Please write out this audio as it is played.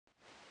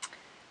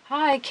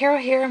Hi, Carol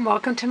here, and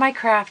welcome to my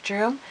craft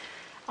room.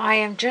 I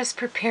am just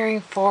preparing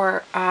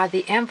for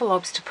the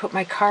envelopes to put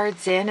my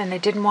cards in, and I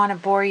didn't want to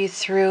bore you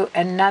through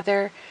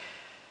another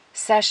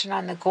session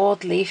on the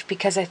gold leaf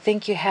because I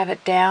think you have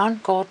it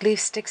down. Gold leaf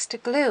sticks to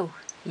glue.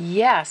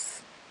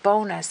 Yes,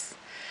 bonus.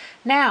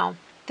 Now,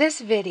 this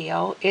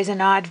video is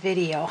an odd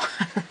video.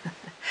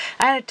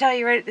 I'm going to tell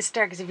you right at the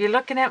start, because if you're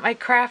looking at my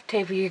craft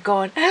table, you're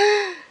going,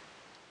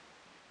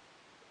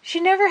 she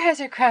never has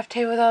her craft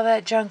table with all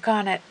that junk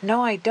on it.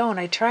 No, I don't.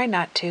 I try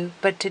not to.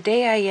 But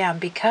today I am,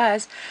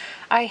 because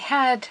I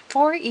had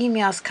 4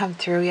 emails come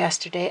through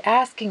yesterday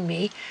asking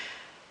me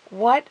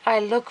what I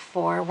look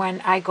for when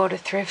I go to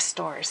thrift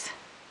stores.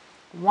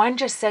 One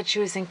just said she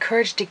was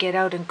encouraged to get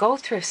out and go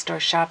thrift store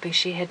shopping.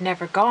 She had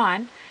never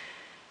gone.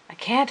 I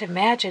can't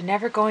imagine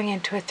never going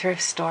into a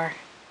thrift store.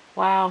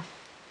 Wow.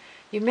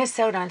 You miss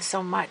out on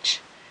so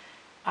much.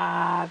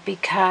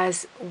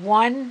 Because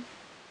one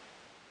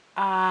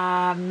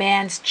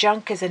man's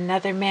junk is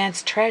another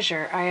man's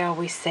treasure, I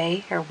always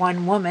say, or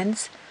one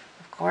woman's,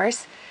 of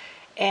course.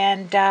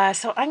 And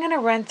so I'm going to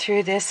run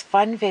through this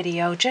fun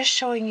video just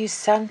showing you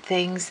some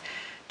things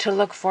to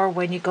look for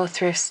when you go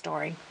thrift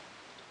storing.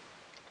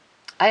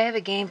 I have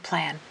a game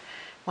plan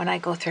when I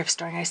go thrift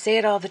storing. I say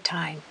it all the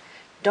time.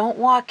 Don't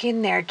walk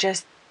in there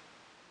just,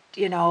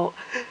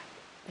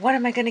 what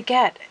am I going to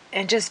get?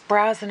 And just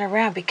browsing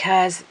around,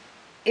 because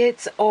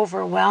it's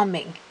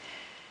overwhelming.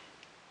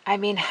 I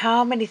mean,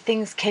 how many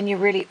things can you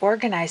really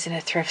organize in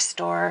a thrift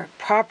store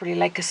properly,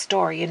 like a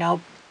store,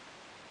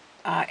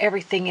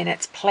 everything in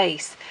its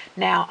place.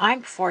 Now,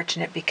 I'm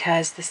fortunate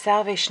because the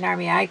Salvation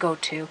Army I go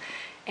to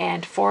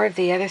and 4 of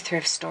the other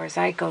thrift stores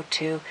I go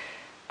to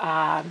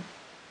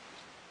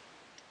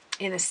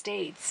in the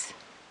States,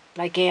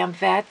 like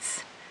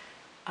AmVets,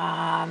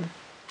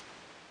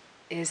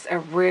 is a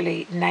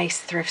really nice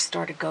thrift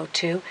store to go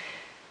to.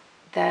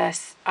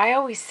 I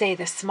always say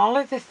the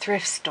smaller the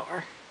thrift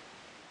store,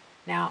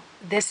 now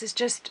this is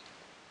just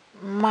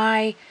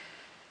my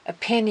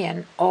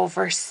opinion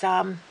over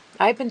some.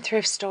 I've been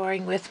thrift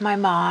storing with my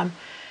mom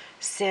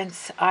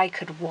since I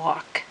could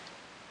walk,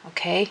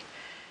 okay?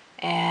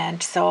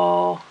 And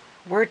so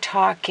we're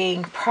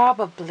talking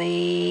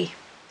probably,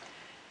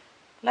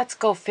 let's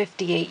go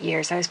 58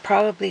 years. I was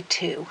probably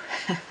 2.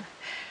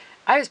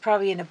 I was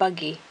probably in a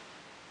buggy.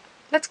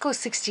 Let's go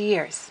 60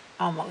 years,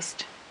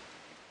 almost.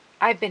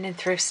 I've been in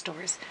thrift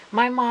stores.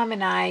 My mom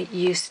and I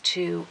used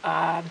to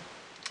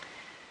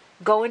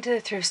go into the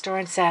thrift store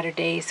on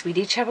Saturdays. We'd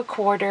each have a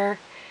quarter,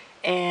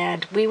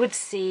 and we would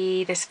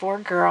see, there's 4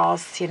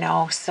 girls,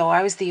 so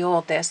I was the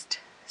oldest.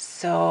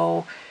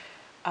 So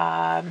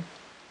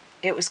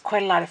it was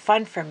quite a lot of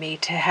fun for me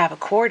to have a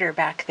quarter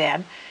back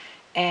then.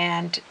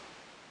 And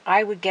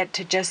I would get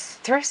to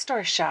just thrift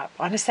store shop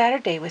on a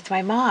Saturday with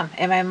my mom.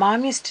 And my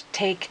mom used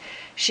to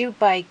she would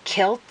buy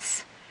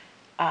kilts.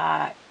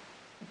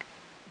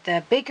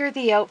 The bigger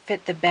the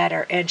outfit, the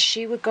better. And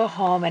she would go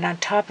home, and on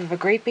top of a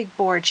great big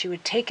board, she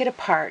would take it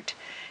apart,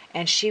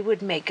 and she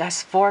would make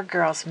us 4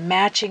 girls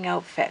matching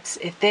outfits.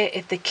 If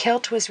the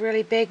kilt was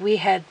really big, we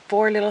had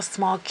 4 little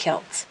small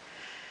kilts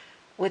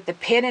with the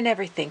pin and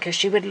everything, because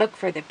she would look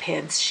for the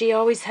pins. She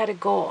always had a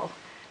goal.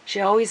 She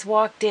always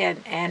walked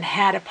in and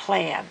had a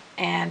plan.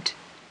 And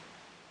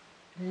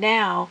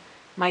now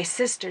my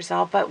sisters,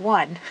 all but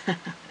one,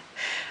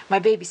 my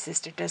baby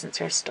sister doesn't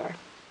thrift store.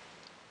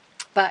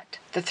 But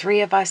the 3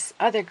 of us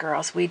other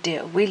girls, we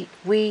do.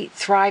 We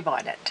thrive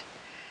on it.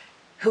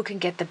 Who can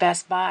get the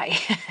best buy?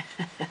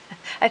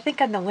 I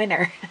think I'm the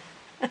winner.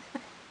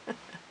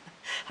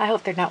 I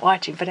hope they're not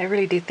watching, but I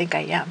really do think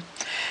I am.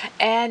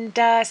 And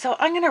so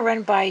I'm going to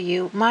run by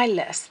you my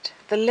list,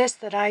 the list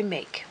that I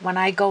make when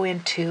I go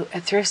into a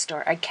thrift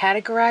store. I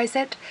categorize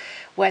it,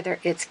 whether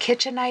it's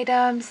kitchen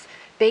items,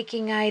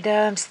 baking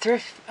items,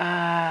 thrift,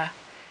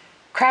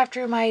 craft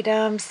room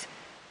items,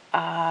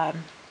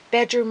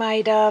 bedroom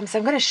items.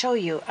 I'm going to show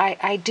you.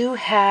 I do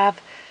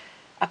have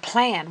a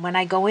plan when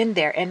I go in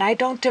there, and I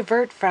don't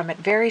divert from it.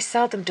 Very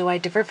seldom do I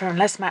divert from it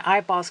unless my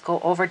eyeballs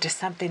go over to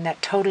something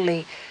that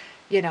totally,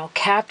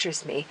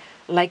 captures me,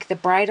 like the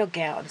bridal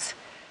gowns.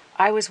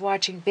 I was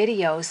watching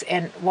videos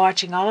and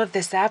watching all of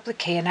this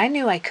applique, and I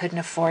knew I couldn't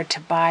afford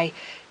to buy,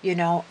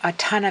 a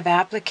ton of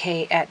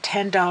applique at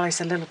 $10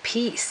 a little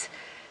piece.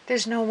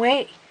 There's no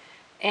way.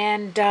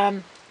 And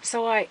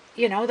so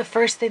the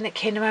first thing that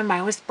came to my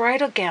mind was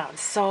bridal gowns.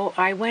 So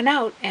I went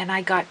out and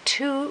I got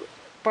 2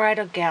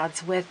 bridal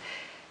gowns with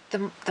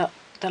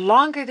the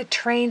longer the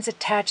trains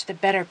attached, the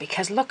better,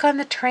 because look on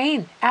the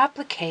train,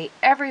 applique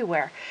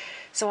everywhere.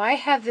 So I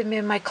have them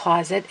in my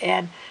closet,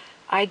 and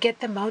I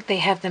get them out. They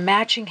have the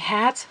matching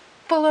hats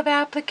full of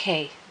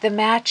applique, the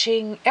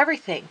matching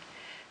everything,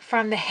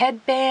 from the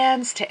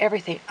headbands to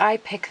everything. I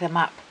pick them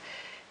up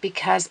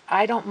because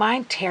I don't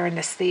mind tearing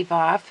the sleeve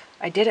off.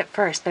 I did it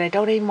first, but I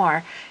don't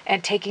anymore,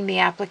 and taking the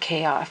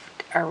applique off,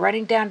 or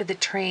running down to the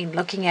train,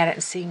 looking at it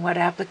and seeing what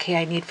applique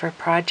I need for a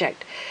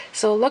project.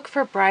 So look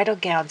for bridal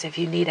gowns if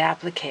you need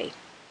applique.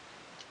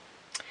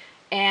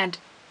 And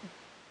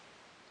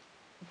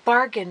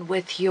bargain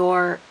with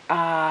your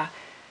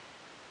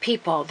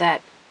people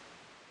that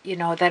you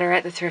know, that are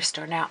at the thrift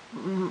store. Now,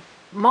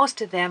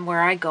 most of them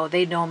where I go,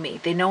 they know me.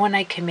 They know when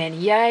I come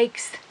in,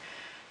 yikes,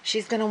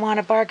 she's going to want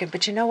a bargain.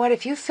 But you know what?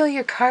 If you fill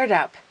your cart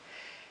up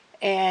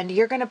and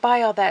you're going to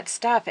buy all that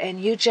stuff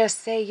and you just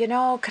say, you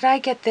know, could I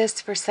get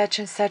this for such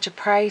and such a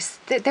price?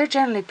 They're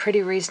generally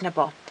pretty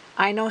reasonable.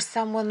 I know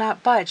some will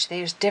not budge.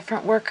 There's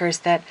different workers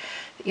that,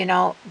 you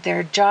know,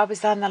 their job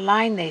is on the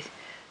line, they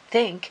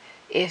think,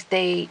 if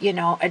they, you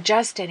know,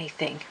 adjust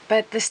anything.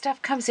 But the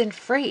stuff comes in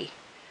free.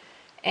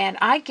 And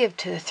I give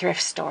to the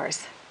thrift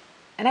stores.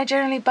 And I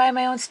generally buy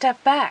my own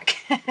stuff back.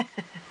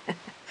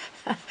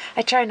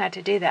 I try not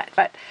to do that.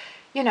 But,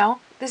 you know,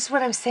 this is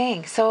what I'm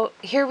saying. So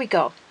here we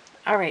go.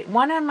 All right,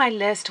 one on my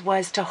list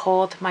was to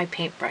hold my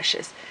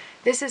paintbrushes.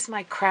 This is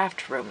my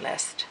craft room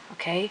list,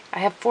 okay? I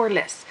have 4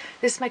 lists.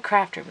 This is my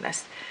craft room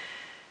list.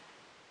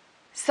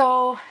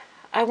 So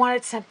I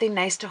wanted something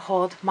nice to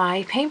hold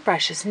my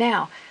paintbrushes.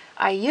 Now,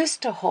 I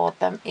used to hold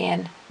them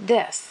in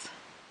this.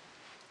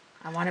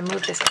 I want to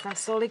move this because I'm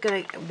slowly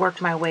going to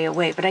work my way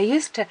away. But I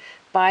used to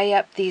buy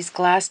up these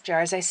glass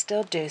jars. I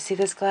still do. See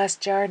this glass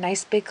jar?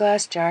 Nice big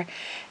glass jar.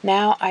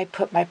 Now I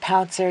put my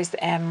pouncers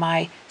and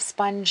my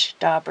sponge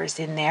daubers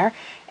in there.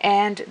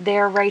 And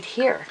they're right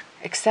here,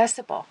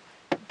 accessible.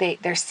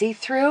 They're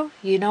see-through.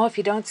 You know, if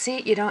you don't see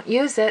it, you don't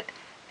use it.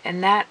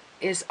 And that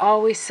is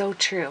always so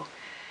true.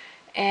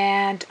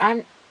 And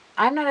I'm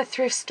not a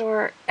thrift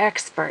store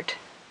expert,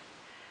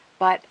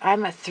 but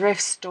I'm a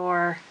thrift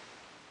store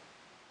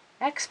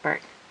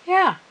expert.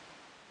 Yeah,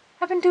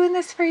 I've been doing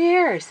this for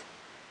years.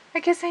 I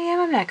guess I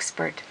am an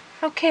expert.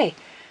 Okay,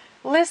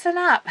 listen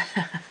up.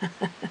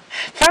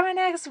 From an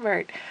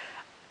expert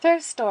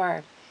thrift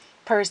store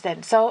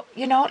person. So,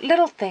 you know,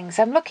 little things.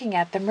 I'm looking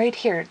at them right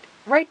here.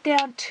 Right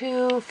down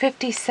to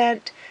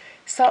 50-cent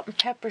salt and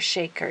pepper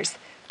shakers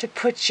to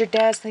put your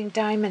dazzling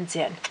diamonds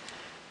in.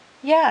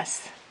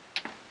 Yes,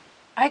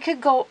 I could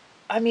go,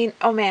 I mean,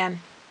 oh man,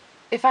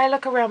 if I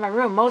look around my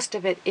room, most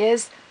of it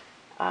is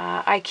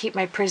I keep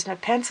my Prisma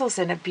pencils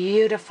in a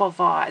beautiful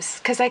vase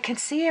because I can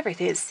see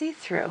everything. It's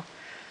see-through.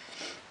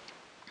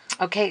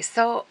 Okay,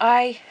 so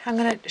I'm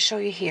going to show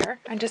you here.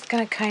 I'm just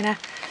going to kind of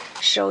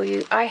show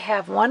you. I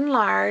have one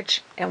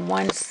large and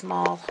one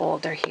small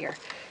holder here.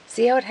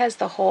 See how it has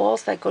the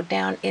holes that go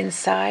down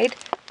inside?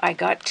 I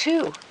got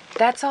 2.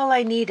 That's all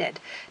I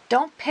needed.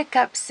 Don't pick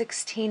up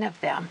 16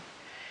 of them.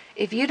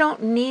 If you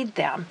don't need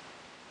them,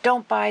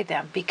 don't buy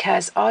them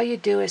because all you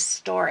do is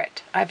store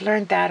it. I've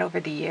learned that over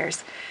the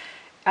years.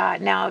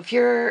 Now,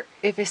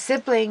 if a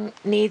sibling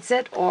needs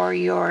it, or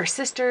your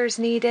sisters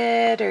need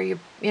it, or you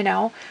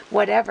know,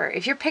 whatever.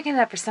 If you're picking it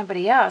up for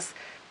somebody else,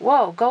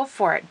 whoa, go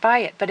for it, buy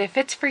it. But if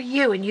it's for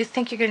you and you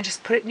think you're going to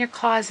just put it in your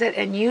closet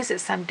and use it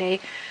someday,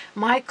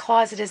 my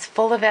closet is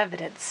full of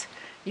evidence.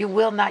 You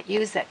will not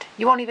use it.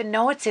 You won't even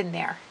know it's in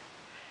there.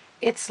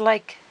 It's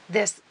like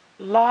this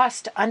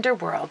lost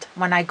underworld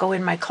when I go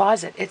in my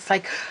closet. It's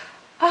like,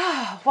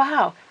 oh,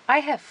 wow. I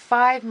have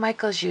 5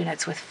 Michaels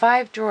units with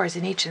 5 drawers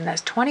in each, and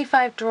that's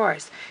 25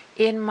 drawers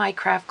in my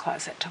craft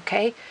closet,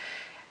 okay?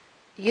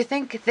 You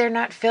think they're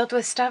not filled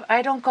with stuff?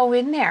 I don't go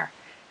in there.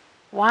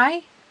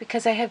 Why?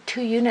 Because I have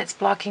 2 units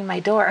blocking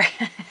my door.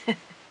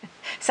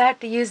 So I have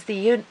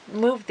to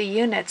move the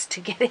units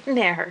to get in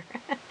there.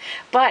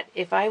 But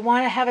if I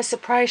want to have a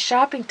surprise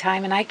shopping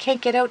time and I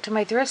can't get out to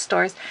my thrift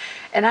stores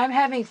and I'm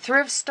having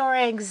thrift store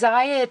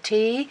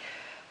anxiety,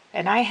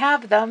 and I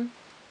have them,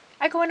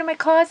 I go into my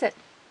closet.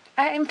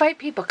 I invite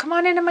people, come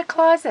on into my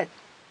closet.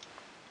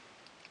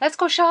 Let's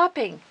go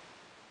shopping.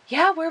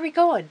 Yeah, where are we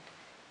going?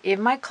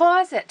 In my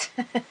closet.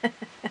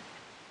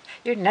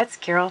 You're nuts,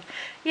 Carol.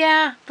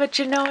 Yeah, but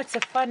you know, it's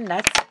a fun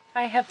nuts.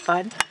 I have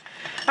fun.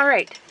 All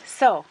right,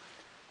 so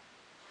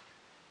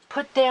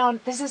put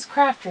down, this is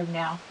craft room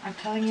now. I'm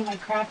telling you my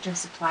craft room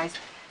supplies.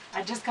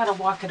 I just got to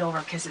walk it over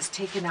because it's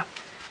taken up.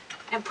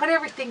 And put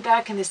everything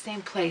back in the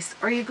same place.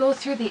 Or you go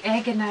through the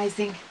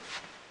agonizing,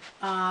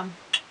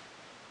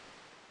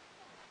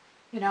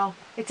 you know,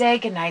 it's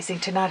agonizing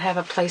to not have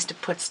a place to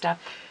put stuff.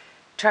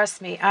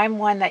 Trust me, I'm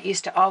one that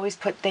used to always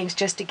put things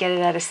just to get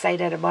it out of sight,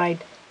 out of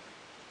mind.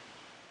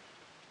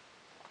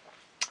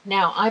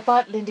 Now, I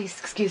bought Lindy's,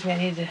 excuse me, I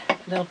need a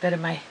little bit of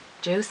my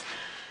juice.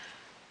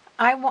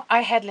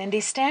 I had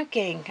Lindy's Stamp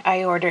Gang.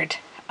 I ordered,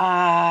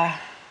 I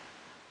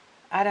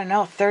don't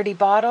know, 30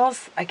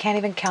 bottles. I can't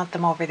even count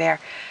them over there.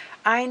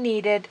 I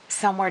needed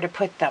somewhere to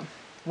put them.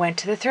 Went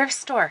to the thrift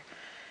store.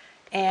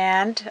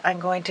 And I'm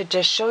going to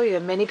just show you.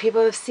 Many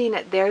people have seen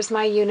it. There's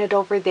my unit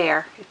over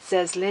there. It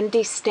says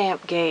Lindy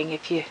Stamp Gang.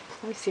 Let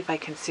me see if I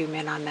can zoom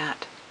in on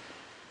that.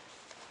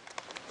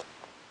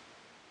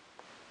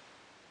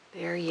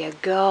 There you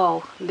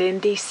go.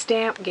 Lindy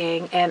Stamp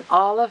Gang. And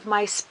all of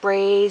my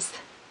sprays,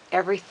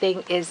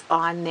 everything is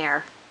on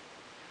there.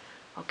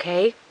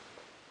 Okay?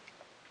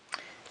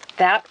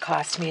 That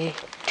cost me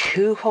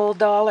 $2 whole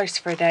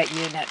for that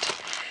unit.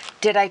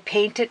 Did I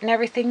paint it and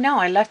everything? No,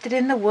 I left it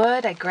in the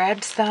wood. I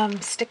grabbed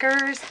some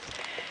stickers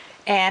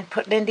and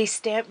put Lindy's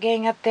Stamp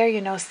Gang up there.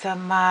 You know,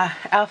 some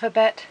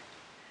alphabet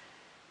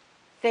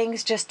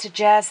things just to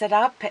jazz it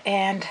up,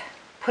 and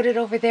put it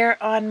over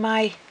there on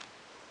my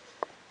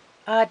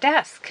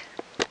desk.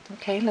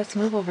 Okay, let's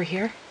move over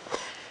here.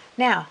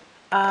 Now,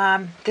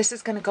 this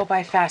is going to go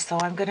by fast, so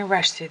I'm going to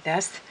rush through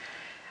this.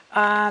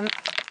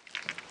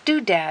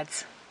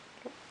 Doodads.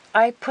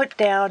 I put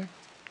down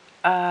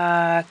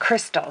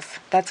crystals.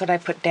 That's what I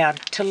put down,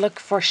 to look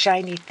for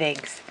shiny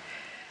things.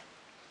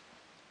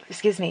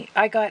 Excuse me.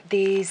 I got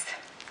these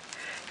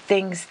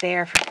things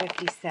there for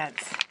 50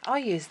 cents. I'll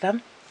use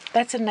them.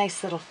 That's a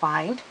nice little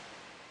find.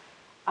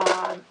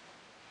 I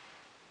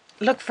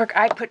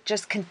put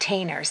just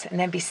containers, and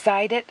then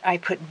beside it I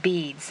put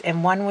beads,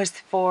 and one was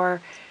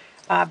for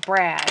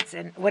brads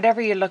and whatever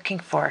you're looking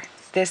for.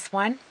 This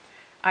one,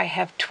 I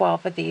have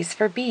 12 of these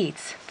for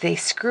beads. They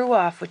screw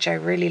off, which I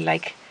really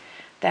like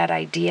that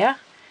idea.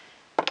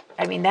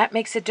 I mean, that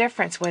makes a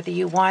difference whether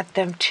you want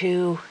them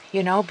to,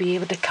 you know, be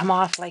able to come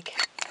off like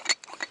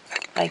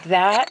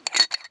that.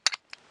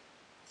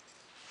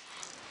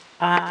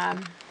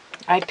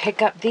 I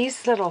pick up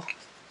these little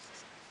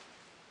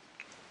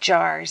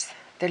jars.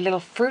 They're little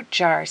fruit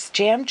jars,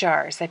 jam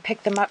jars. I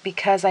pick them up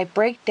because I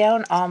break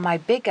down all my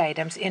big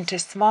items into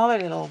smaller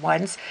little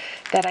ones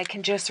that I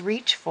can just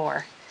reach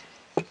for.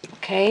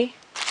 Okay?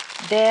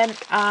 Then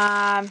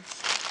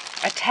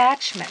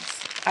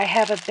attachments. I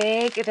have a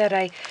bag that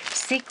I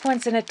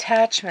sequence in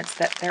attachments,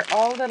 that they're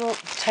all little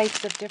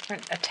types of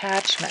different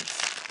attachments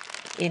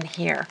in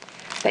here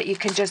that you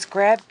can just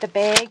grab the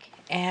bag,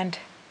 and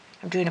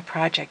I'm doing a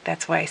project,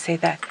 that's why I say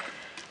that.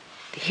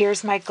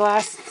 Here's my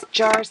glass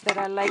jars that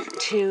I like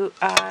to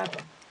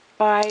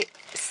buy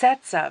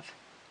sets of.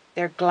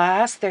 They're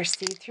glass, they're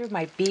see-through.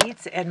 My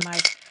beads and my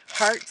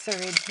hearts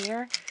are in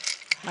here.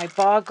 My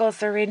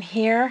boggles are in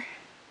here.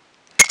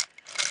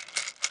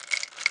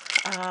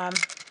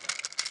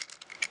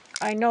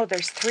 I know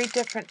there's 3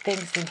 different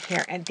things in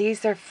here, and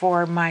these are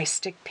for my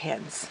stick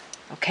pins.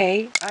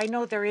 Okay? I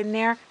know they're in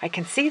there. I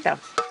can see them.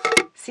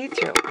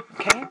 See-through.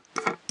 Okay?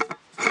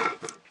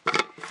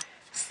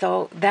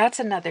 So that's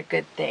another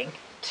good thing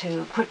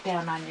to put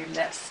down on your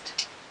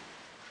list.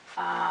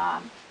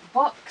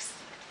 Books.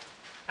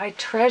 I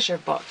treasure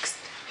books.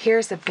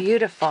 Here's a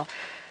beautiful,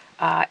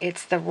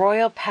 it's The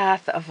Royal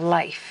Path of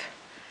Life.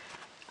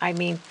 I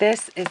mean,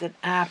 this is an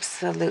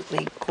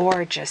absolutely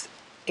gorgeous.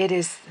 It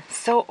is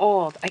so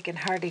old, I can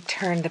hardly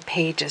turn the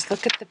pages.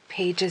 Look at the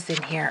pages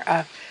in here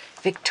of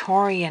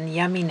Victorian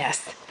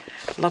yumminess.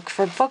 Look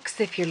for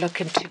books if you're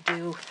looking to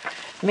do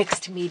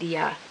mixed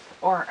media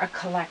or a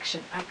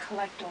collection. I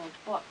collect old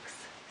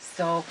books.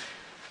 So,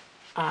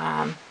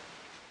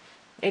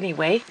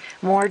 anyway,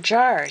 more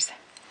jars.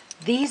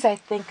 These I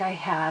think I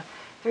have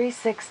 3,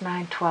 6,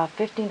 9, 12,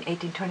 15,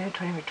 18, 20,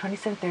 21,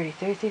 27, 30,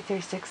 33,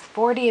 36,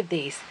 40 of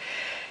these.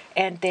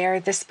 And they're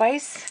the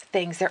spice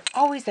things. They're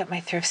always at my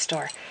thrift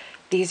store.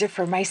 These are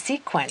for my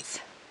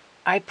sequins.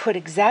 I put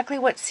exactly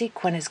what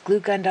sequin is glue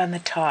gunned on the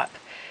top.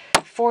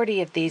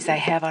 40 of these I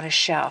have on a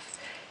shelf.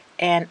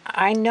 And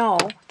I know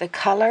the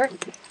color,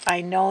 I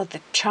know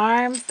the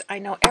charms, I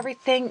know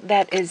everything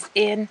that is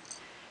in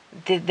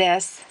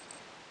this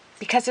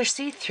because they're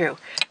see-through.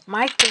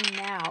 My thing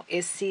now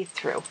is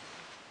see-through.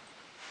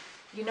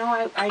 You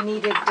know, I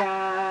needed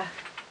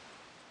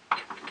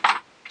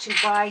to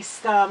buy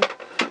some,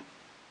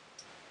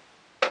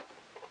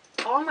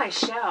 all my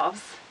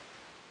shelves,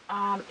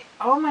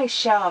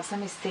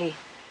 let me see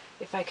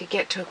if I could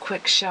get to a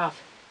quick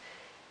shelf.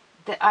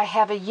 I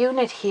have a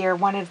unit here,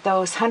 one of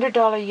those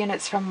 $100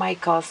 units from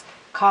Michael's,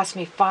 cost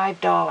me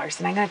 $5,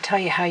 and I'm going to tell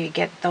you how you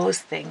get those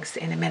things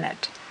in a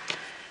minute.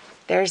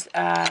 There's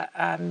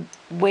a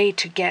way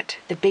to get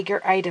the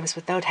bigger items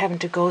without having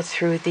to go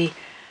through the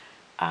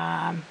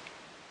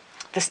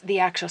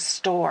actual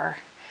store,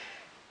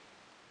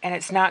 and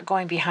it's not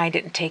going behind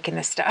it and taking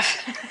the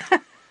stuff.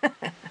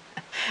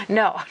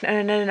 No,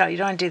 you don't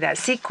want to do that.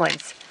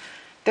 Sequins,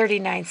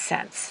 39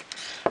 cents.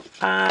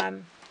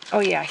 Oh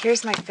yeah,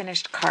 here's my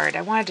finished card.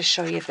 I wanted to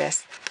show you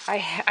this.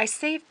 I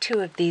saved 2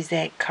 of these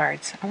 8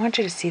 cards. I want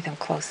you to see them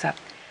close up.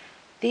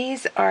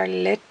 These are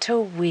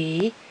little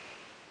wee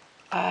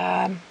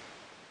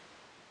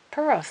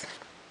pearls.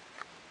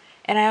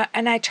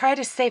 And I try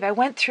to save. I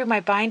went through my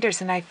binders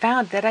and I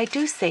found that I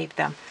do save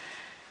them.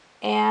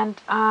 And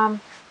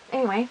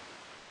anyway,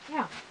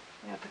 yeah.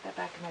 I'm going to put that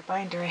back in my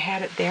binder. I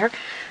had it there.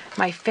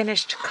 My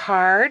finished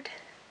card.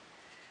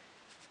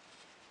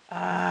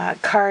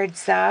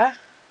 Cards,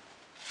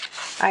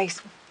 I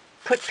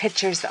put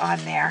pictures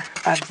on there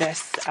of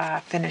this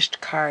finished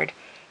card.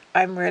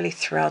 I'm really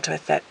thrilled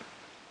with it.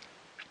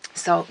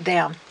 So,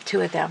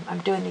 2 of them. I'm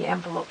doing the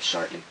envelope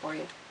shortly for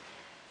you.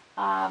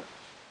 And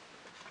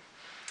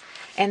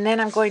then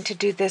I'm going to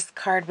do this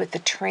card with the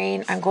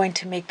train. I'm going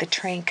to make the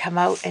train come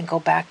out and go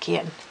back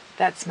in.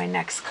 That's my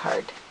next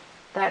card.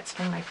 That's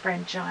from my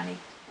friend Johnny.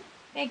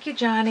 Thank you,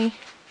 Johnny.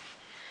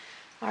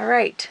 All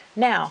right,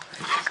 now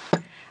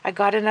I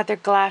got another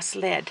glass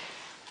lid.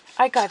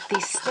 I got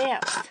these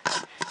stamps.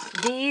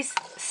 These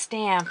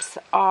stamps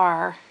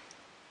are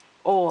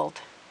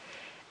old.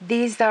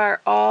 These are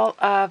all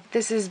of,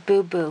 this is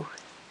Boo Boo.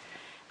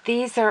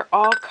 These are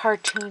all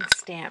cartoon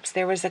stamps.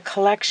 There was a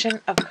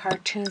collection of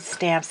cartoon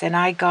stamps and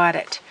I got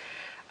it.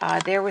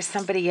 There was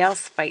somebody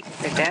else fighting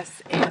for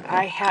this, and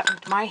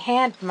my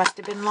hand must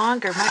have been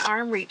longer, my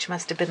arm reach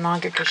must have been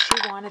longer, because she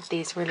wanted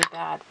these really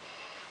bad.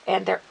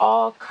 And they're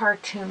all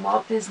cartoon,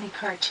 Walt Disney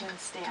cartoon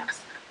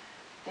stamps.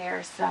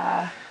 There's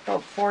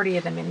about 40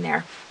 of them in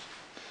there.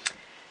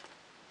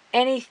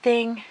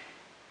 Anything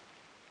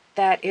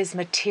that is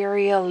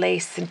material,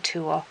 lace, and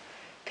tulle,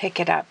 pick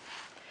it up.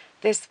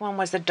 This one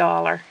was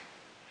 $1.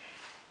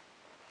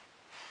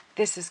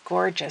 This is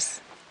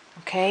gorgeous,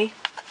 okay?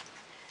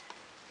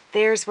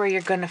 There's where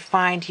you're going to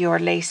find your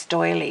lace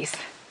doilies.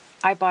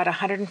 I bought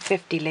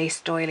 150 lace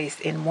doilies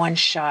in one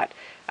shot.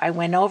 I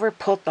went over,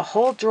 pulled the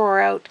whole drawer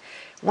out,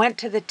 went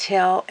to the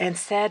till and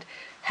said,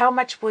 how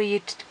much will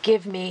you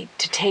give me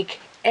to take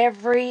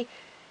every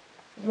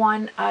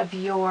one of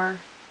your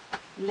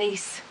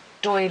lace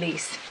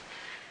doilies?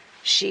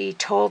 She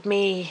told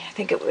me, I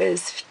think it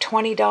was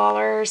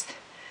 $20,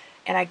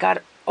 and I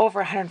got over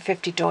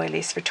 150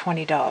 doilies for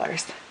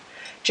 $20.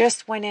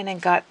 Just went in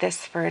and got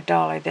this for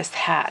 $1, this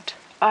hat.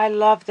 I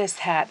love this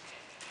hat.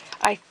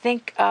 I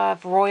think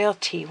of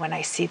royalty when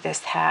I see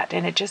this hat,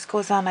 and it just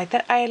goes on like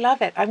that. I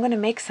love it. I'm going to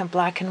make some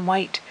black and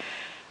white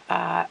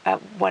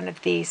one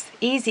of these.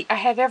 Easy. I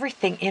have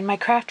everything in my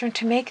craft room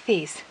to make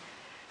these.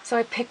 So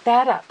I picked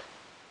that up.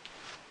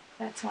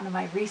 That's one of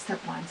my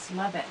recent ones.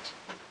 Love it.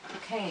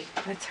 Okay,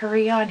 let's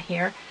hurry on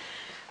here.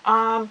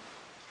 I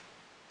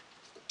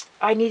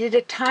needed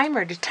a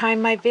timer to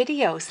time my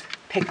videos.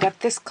 Picked up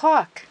this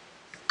clock.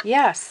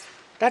 Yes,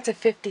 that's a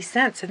 50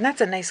 cents, and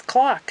that's a nice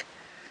clock.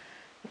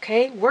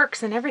 Okay,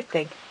 works and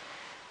everything.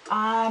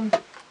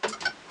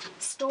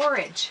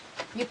 Storage.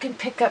 You can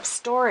pick up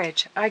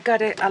storage. I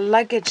got a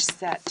luggage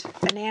set,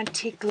 an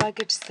antique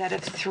luggage set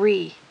of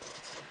 3.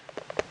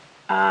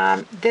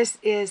 This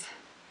is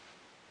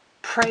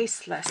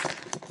priceless.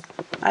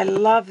 I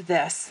love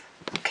this,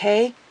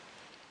 okay?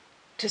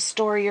 To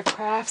store your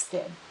crafts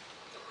in.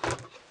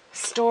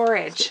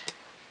 Storage.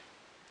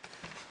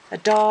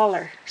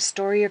 $1.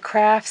 Store your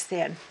crafts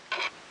in.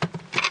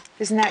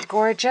 Isn't that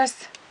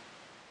gorgeous?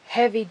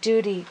 Heavy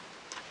duty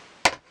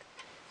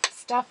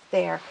stuff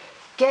there.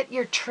 Get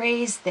your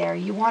trays there.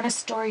 You want to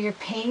store your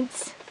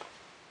paints?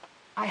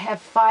 I have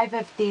 5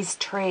 of these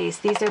trays.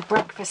 These are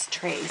breakfast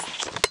trays.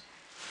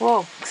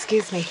 Whoa,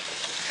 excuse me.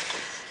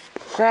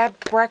 Grab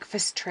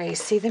breakfast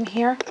trays. See them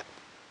here?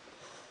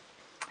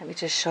 Let me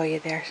just show you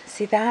there.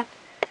 See that?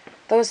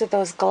 Those are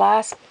those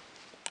glass.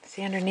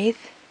 See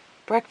underneath?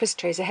 Breakfast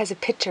trays. It has a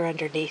picture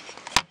underneath.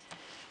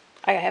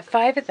 I have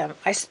 5 of them.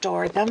 I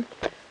store them.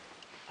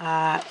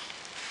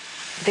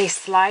 They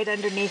slide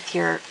underneath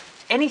your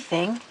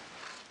anything.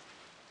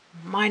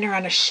 Mine are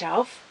on a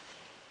shelf.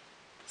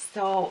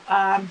 So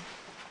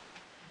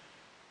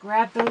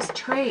grab those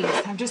trays.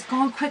 I'm just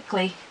going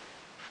quickly.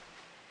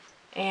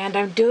 And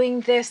I'm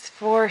doing this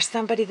for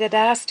somebody that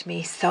asked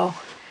me. So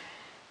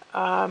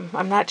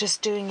I'm not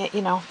just doing it,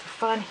 you know, for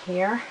fun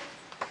here.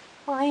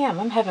 Well, I am.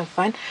 I'm having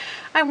fun.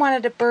 I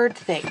wanted a bird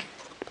thing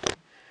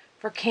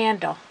for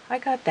candle. I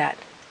got that.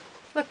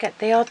 Look at,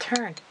 they all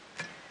turned.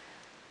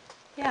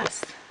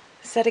 Yes.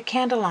 Set a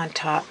candle on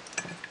top.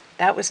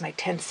 That was my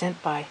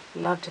 10-cent buy.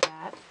 Loved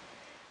that.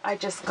 I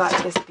just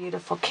got this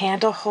beautiful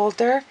candle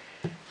holder.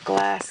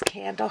 Glass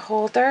candle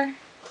holder.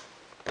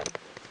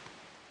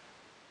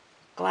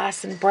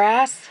 Glass and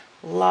brass.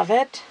 Love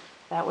it.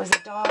 That was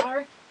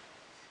 $1.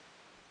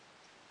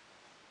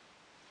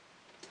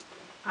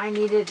 I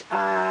needed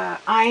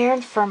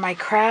iron for my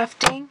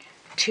crafting.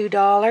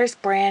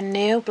 $2. Brand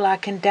new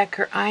Black &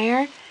 Decker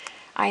iron.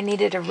 I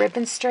needed a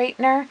ribbon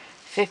straightener.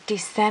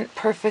 50-cent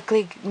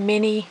perfectly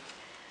mini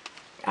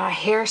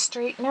hair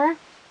straightener.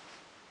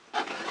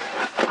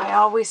 I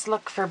always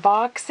look for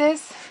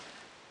boxes.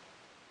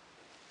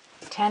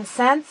 10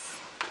 cents.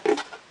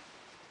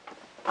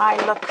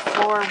 I look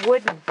for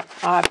wooden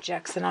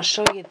objects, and I'll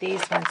show you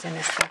these ones in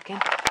a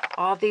second.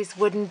 All these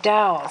wooden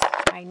dowels.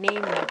 I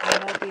name them.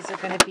 I know these are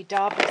going to be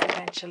daubers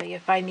eventually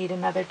if I need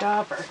another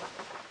dauber.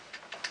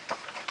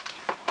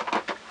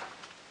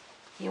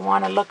 You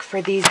want to look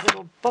for these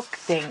little book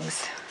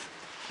things.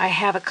 I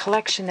have a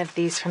collection of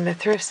these from the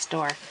thrift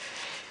store.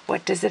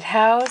 What does it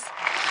house?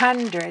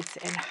 Hundreds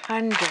and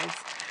hundreds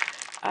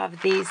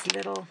of these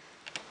little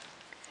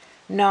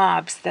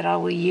knobs that I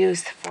will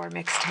use for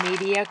mixed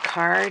media,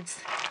 cards,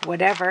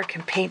 whatever,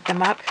 can paint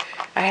them up.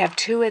 I have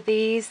 2 of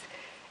these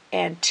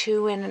and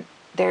 2 in,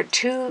 they're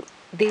 2,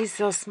 these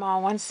little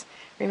small ones.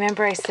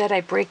 Remember I said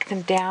I break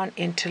them down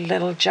into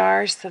little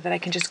jars so that I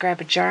can just grab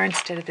a jar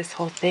instead of this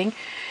whole thing.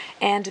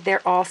 And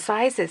they're all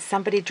sizes.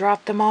 Somebody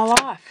dropped them all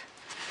off.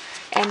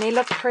 And they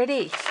look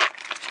pretty.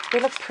 They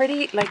look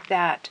pretty like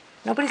that.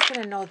 Nobody's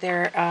going to know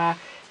they're,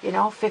 you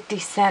know,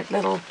 50-cent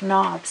little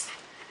knobs.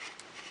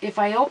 If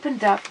I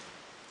opened up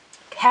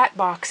hat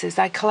boxes,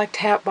 I collect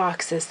hat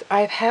boxes.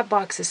 I have hat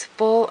boxes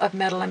full of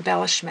metal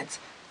embellishments.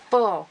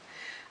 Full.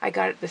 I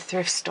got it at the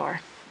thrift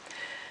store.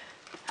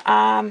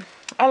 I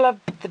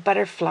love the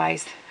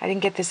butterflies. I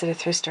didn't get this at a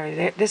thrift store.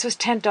 This was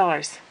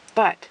 $10.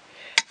 But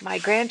my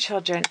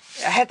grandchildren,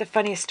 I had the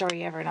funniest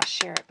story ever, and I'll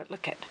share it. But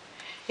look at,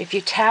 if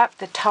you tap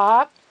the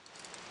top,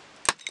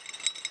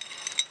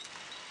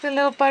 The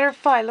little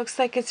butterfly looks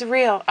like it's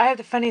real. I have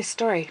the funniest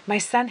story. My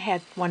son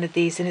had one of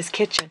these in his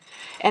kitchen,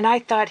 and I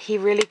thought he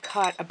really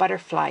caught a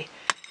butterfly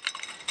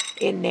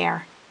in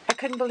there. I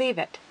couldn't believe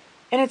it.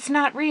 And it's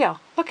not real.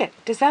 Look at,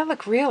 does that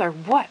look real or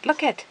what?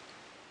 Look at,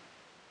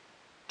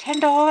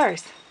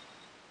 $10.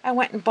 I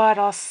went and bought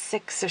all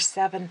 6 or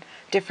 7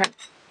 different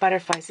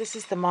butterflies. This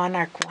is the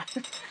monarch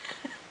one.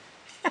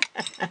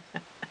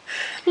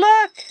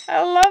 Look,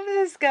 I love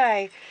this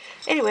guy.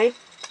 Anyway,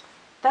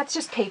 that's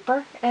just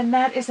paper, and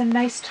that is a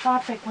nice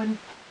topic when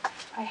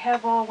I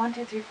have all 1,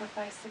 2, 3, 4,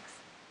 5, 6,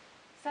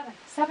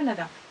 7 of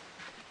them.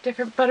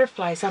 Different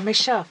butterflies on my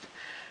shelf.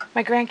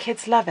 My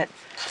grandkids love it.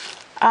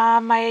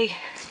 My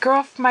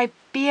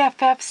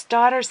BFF's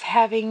daughter's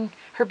having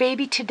her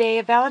baby today,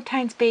 a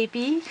Valentine's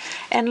baby,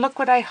 and look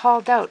what I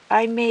hauled out.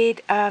 I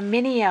made a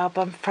mini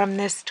album from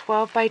this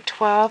 12 by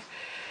 12,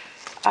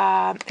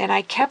 and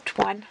I kept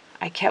one.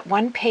 I kept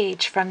one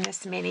page from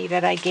this mini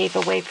that I gave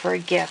away for a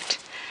gift,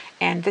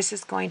 and this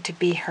is going to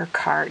be her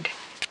card.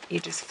 You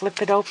just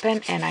flip it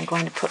open, and I'm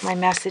going to put my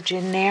message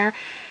in there.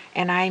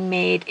 And I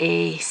made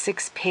a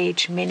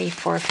 6-page mini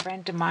for a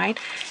friend of mine,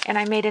 and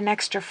I made an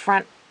extra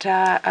front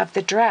of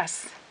the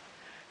dress.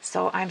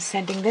 So I'm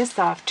sending this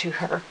off to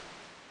her.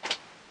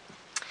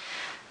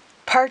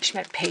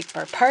 Parchment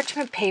paper.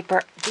 Parchment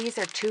paper, these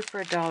are 2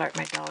 for $1 at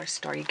my dollar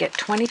store. You get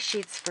 20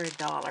 sheets for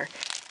 $1.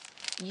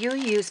 You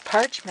use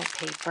parchment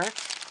paper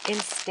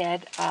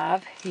instead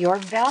of your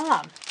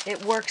vellum.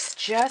 It works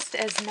just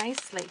as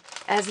nicely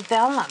as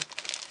vellum.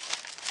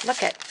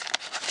 Look at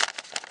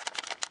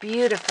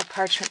beautiful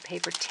parchment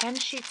paper. 20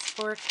 sheets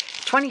for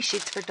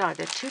 $1.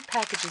 There are 2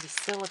 packages of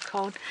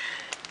silicone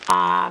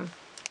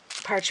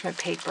parchment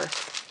paper.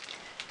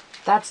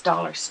 That's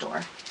dollar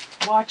store.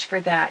 Watch for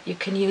that. You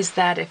can use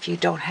that if you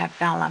don't have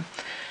vellum.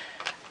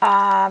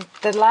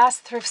 The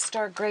last thrift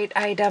store great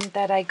item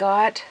that I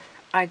got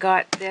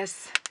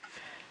this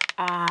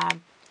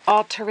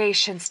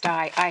alterations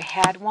die. I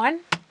had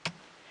one,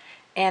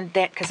 and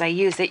then because I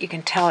use it, you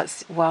can tell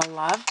it's well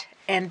loved.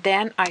 And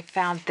then I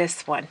found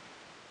this one.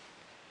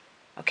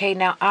 Okay,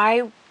 now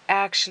I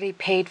actually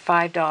paid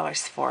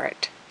 $5 for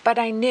it, but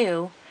I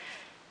knew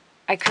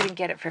I couldn't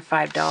get it for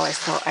 $5,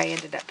 so I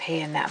ended up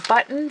paying that.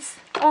 Buttons,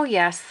 oh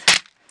yes,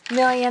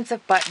 millions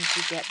of buttons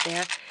you get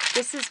there.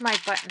 This is my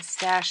button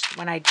stash.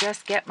 When I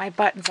just get my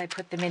buttons, I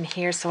put them in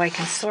here so I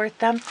can sort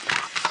them,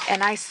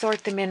 and I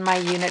sort them in my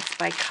units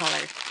by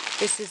color.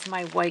 This is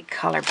my white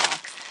color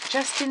box,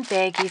 just in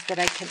baggies that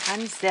I can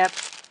unzip,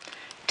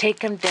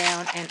 take them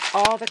down, and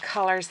all the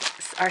colors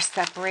are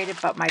separated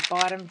but my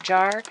bottom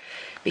jar,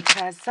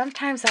 because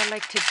sometimes I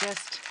like to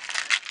just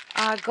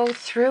go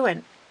through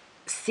and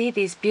see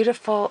these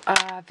beautiful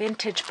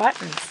vintage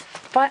buttons.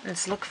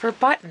 Buttons, look for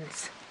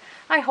buttons.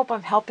 I hope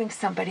I'm helping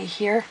somebody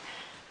here.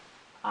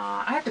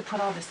 I have to put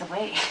all this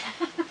away.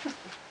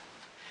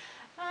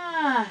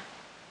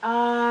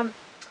 I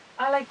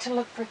like to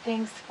look for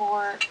things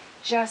for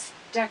just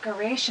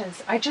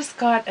decorations. I just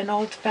got an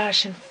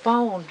old-fashioned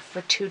phone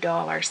for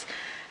 $2.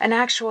 An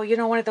actual, you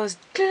know, one of those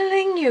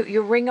ding,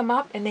 you ring them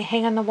up and they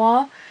hang on the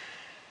wall.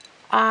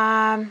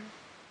 I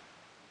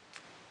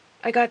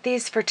got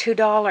these for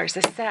 $2,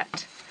 a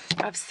set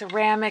of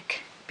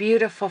ceramic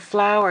beautiful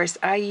flowers.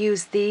 I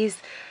use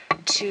these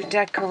to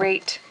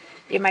decorate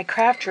in my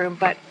craft room,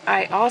 but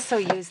I also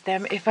use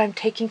them if I'm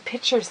taking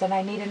pictures and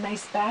I need a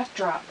nice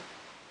backdrop.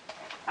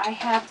 I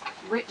have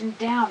written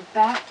down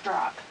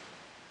backdrop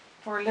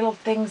for little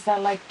things I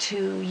like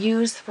to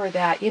use for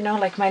that, you know,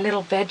 like my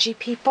little veggie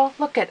people.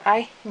 Look at,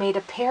 I made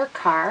a pear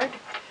card,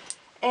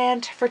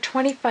 and for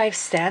 25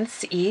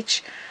 cents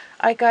each,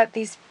 I got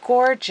these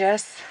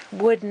gorgeous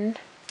wooden,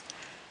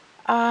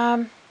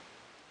 4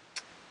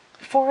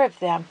 of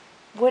them,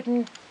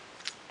 wooden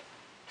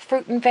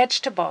fruit and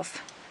vegetables.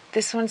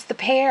 This one's the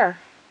pear.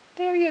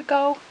 There you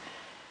go.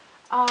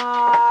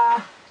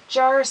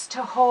 Jars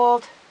to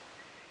hold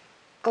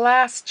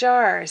glass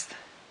jars,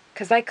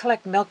 because I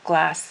collect milk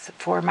glass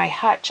for my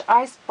hutch.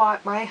 I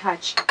bought my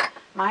hutch,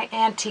 my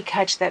antique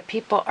hutch that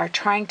people are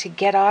trying to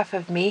get off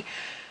of me.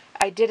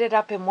 I did it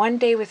up in one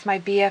day with my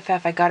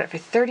BFF. I got it for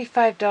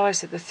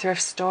 $35 at the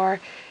thrift store,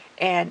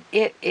 and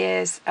it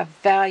is a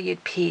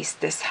valued piece,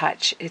 this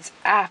hutch. It's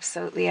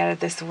absolutely out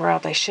of this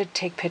world. I should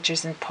take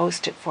pictures and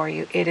post it for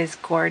you. It is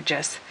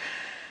gorgeous.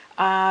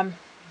 Let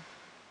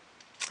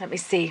me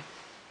see.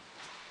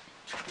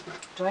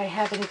 Do I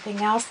have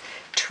anything else?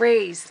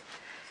 Trays,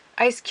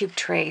 ice cube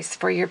trays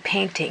for your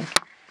painting,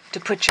 to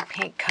put your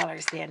paint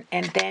colors in,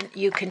 and then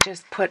you can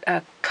just put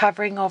a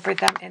covering over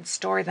them and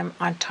store them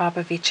on top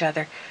of each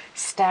other.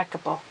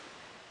 Stackable.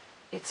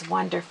 It's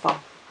wonderful.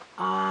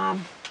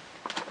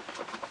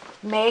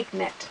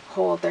 Magnet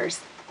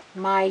holders.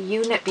 My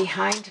unit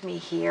behind me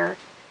here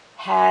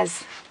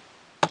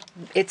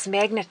it's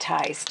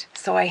magnetized,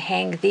 so I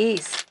hang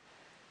these.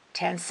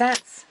 10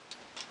 cents.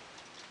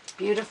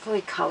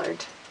 Beautifully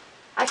colored.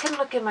 I can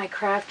look in my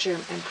craft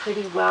room and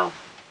pretty well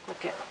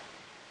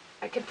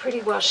I can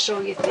pretty well show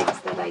you things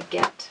that I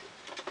get.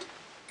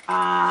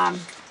 I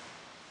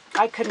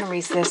couldn't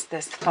resist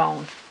this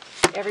phone.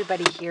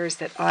 everybody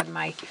hears it on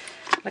my,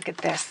 look at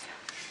this.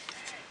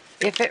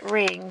 If it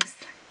rings,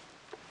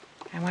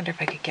 I wonder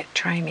if I could get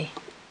Try Me.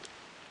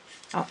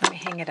 Oh, let me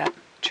hang it up.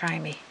 Try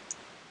Me.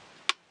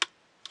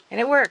 And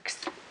it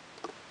works.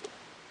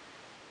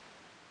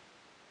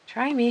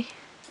 Try me.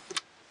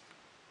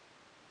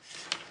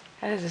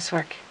 How does this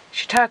work?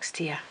 She talks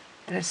to you,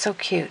 and it's so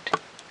cute.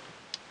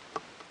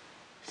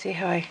 See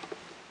how I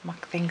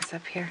muck things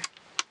up here?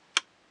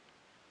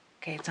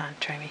 Okay, it's on.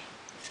 Try me.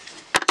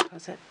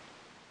 Close it.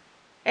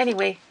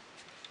 Anyway,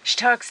 she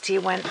talks to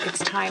you when it's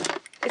time.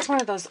 It's one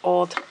of those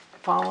old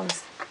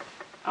phones.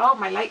 Oh,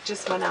 my light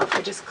just went out.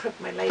 I just clipped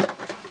my light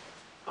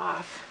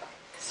off.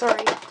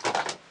 Sorry.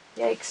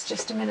 Yikes,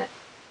 just a minute.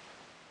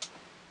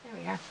 There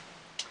we are.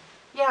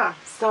 Yeah,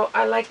 so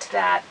I liked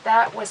that.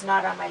 That was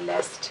not on my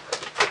list.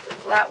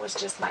 That was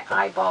just my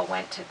eyeball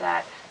went to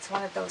that. It's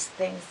one of those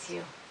things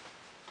you...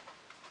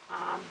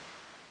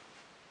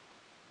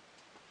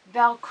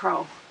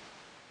 Velcro.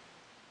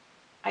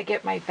 I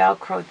get my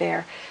Velcro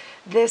there.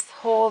 This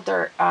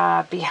holder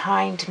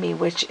behind me,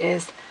 which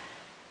is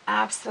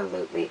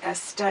absolutely a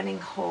stunning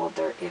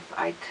holder, if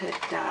I could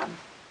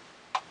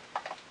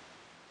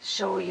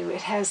show you.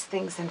 It has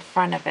things in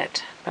front of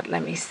it, but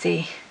let me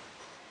see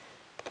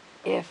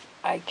if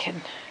I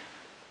can.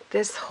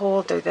 This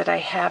holder that I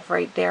have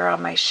right there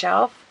on my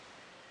shelf,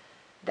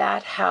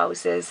 that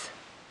houses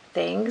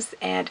things,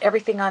 and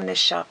everything on this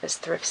shelf is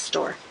thrift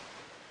store.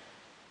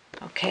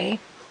 Okay,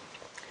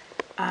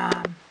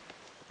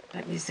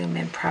 let me zoom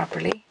in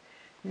properly.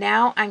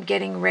 Now I'm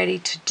getting ready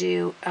to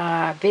do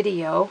a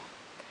video.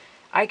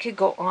 I could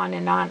go on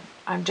and on.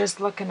 I'm just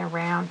looking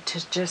around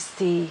to just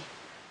see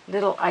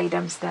little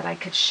items that I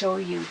could show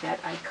you that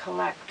I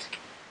collect,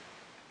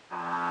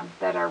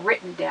 that are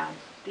written down.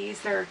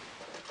 These are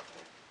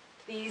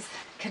these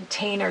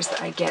containers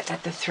that I get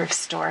at the thrift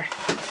store.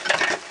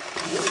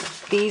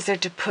 These are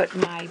to put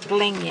my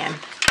bling in,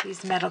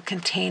 these metal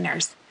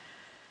containers.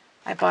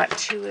 I bought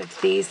 2 of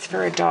these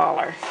for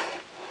 $1.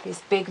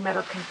 These big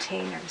metal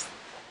containers.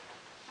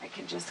 I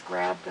can just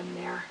grab them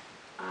there.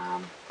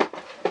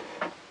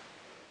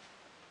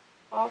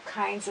 All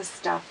kinds of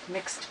stuff,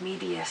 mixed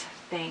media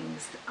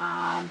things.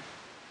 Let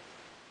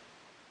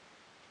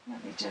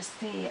me just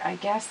see. I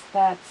guess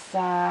that's,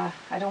 I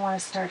don't want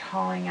to start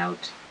hauling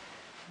out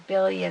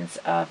billions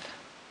of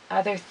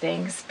other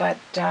things, but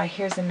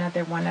here's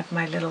another one of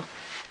my little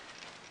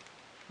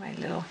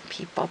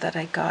people that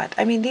I got.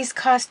 I mean, these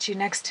cost you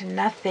next to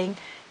nothing.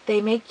 They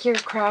make your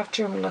craft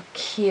room look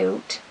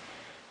cute.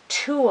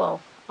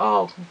 Tulle.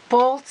 Oh,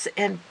 bolts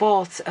and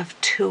bolts of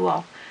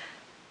tulle.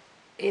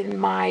 In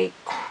my,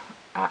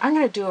 I'm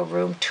going to do a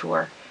room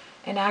tour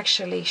and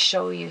actually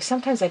show you.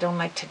 Sometimes I don't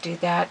like to do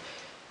that.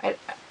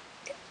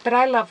 But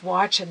I love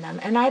watching them,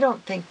 and I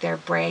don't think they're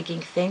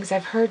bragging things.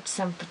 I've heard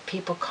some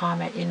people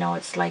comment, you know,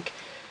 it's like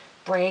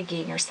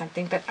bragging or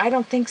something, but I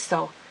don't think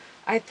so.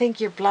 I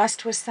think you're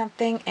blessed with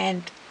something,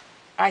 and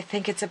I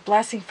think it's a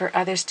blessing for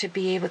others to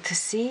be able to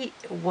see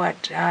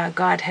what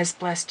God has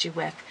blessed you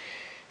with.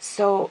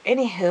 So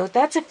anywho,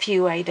 that's a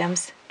few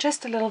items,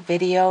 just a little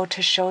video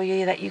to show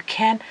you that you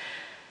can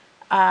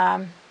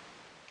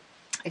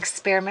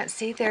experiment.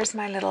 See, there's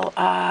my little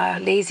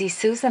Lazy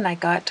Susan I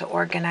got to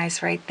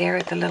organize right there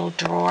at the little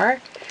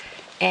drawer.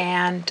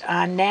 And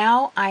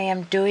now I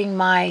am doing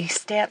my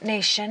Stamp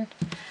Nation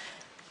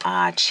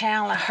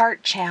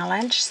heart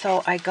challenge.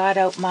 So I got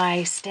out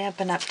my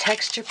Stampin' Up!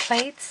 Texture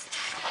plates.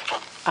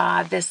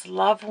 This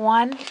love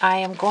one. I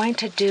am going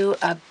to do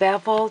a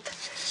beveled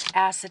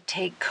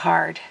acetate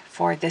card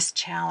for this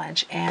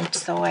challenge. And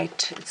so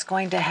it's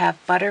going to have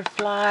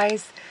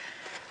butterflies.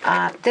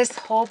 This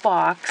whole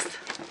box.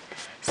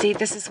 See,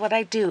 this is what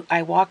I do.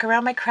 I walk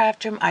around my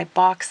craft room. I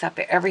box up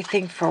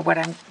everything for what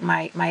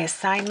my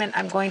assignment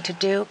I'm going to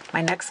do,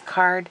 my next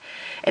card.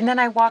 And then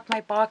I walk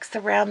my box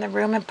around the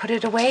room and put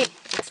it away.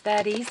 It's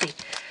that easy.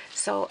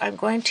 So I'm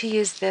going to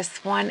use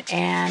this one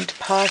and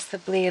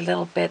possibly a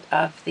little bit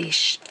of the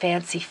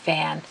fancy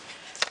fan.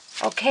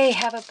 Okay,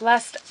 have a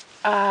blessed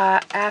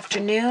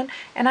afternoon,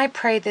 and I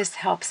pray this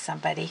helps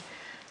somebody.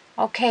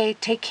 Okay,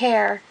 take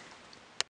care.